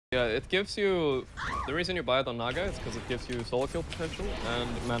Yeah, it gives you... The reason you buy it on Naga is because it gives you solo kill potential and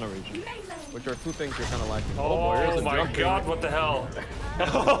mana regen, which are two things you're kind of lacking. Oh my god, what the hell?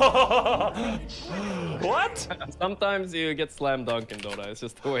 What? Sometimes you get slam dunk in Dota, it's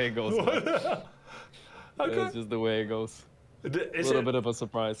just the way it goes. Okay. It's just the way it goes. A little bit of a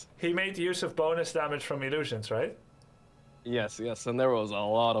surprise. He made use of bonus damage from illusions, right? Yes, yes, and there was a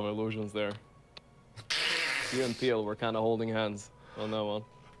lot of illusions there. You and PL were kind of holding hands on that one.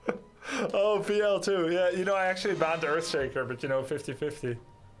 Oh, PL too. Yeah, you know, I actually banned Earthshaker, but you know, 50-50.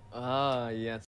 Ah, yes.